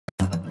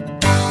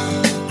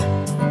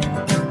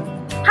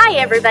Hi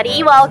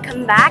everybody,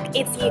 welcome back.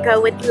 It's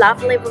Yuko with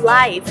Love Live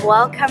Life.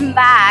 Welcome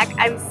back.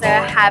 I'm so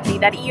happy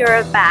that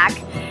you're back.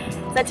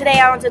 So today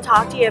I want to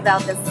talk to you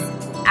about this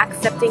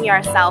accepting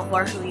yourself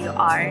for who you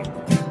are.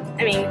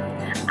 I mean,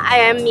 I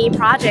Am Me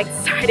project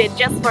started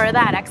just for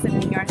that,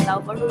 accepting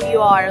yourself for who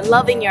you are,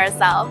 loving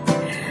yourself.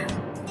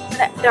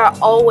 There are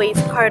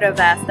always part of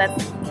us that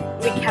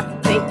we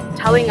kept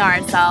telling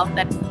ourselves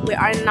that we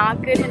are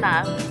not good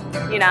enough,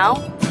 you know?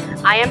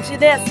 I am to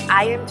this,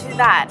 I am to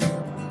that.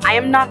 I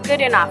am not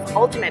good enough,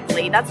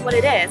 ultimately. That's what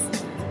it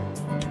is.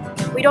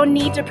 We don't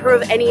need to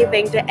prove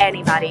anything to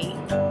anybody.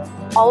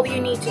 All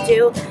you need to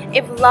do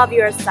is love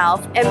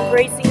yourself,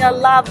 embracing a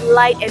love,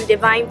 light, and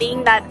divine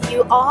being that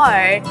you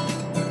are,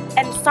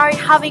 and start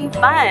having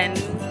fun.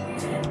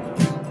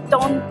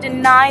 Don't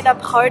deny the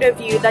part of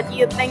you that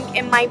you think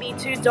it might be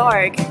too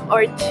dark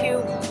or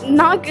too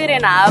not good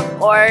enough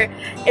or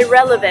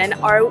irrelevant,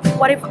 or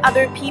what if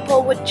other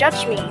people would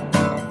judge me?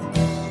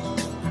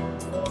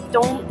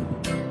 Don't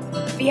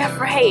be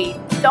afraid.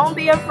 Don't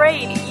be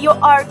afraid. You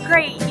are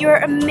great. You're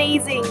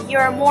amazing.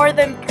 You're more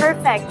than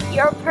perfect.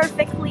 You're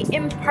perfectly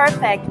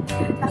imperfect.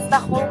 That's the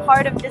whole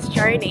part of this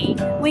journey.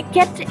 We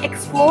get to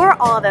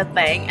explore all the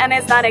things, and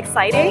is that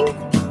exciting?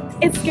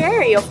 It's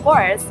scary, of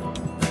course,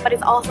 but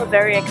it's also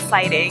very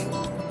exciting.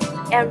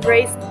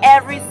 Embrace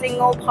every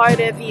single part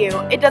of you.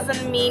 It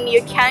doesn't mean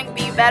you can't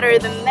be better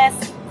than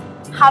this.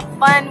 Have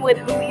fun with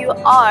who you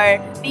are.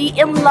 Be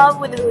in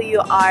love with who you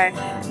are.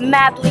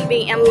 Madly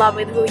be in love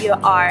with who you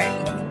are.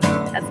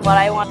 That's what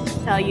I want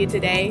to tell you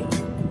today.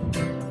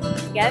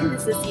 Again,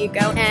 this is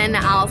Yuko, and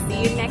I'll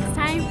see you next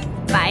time.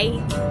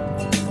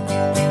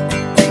 Bye.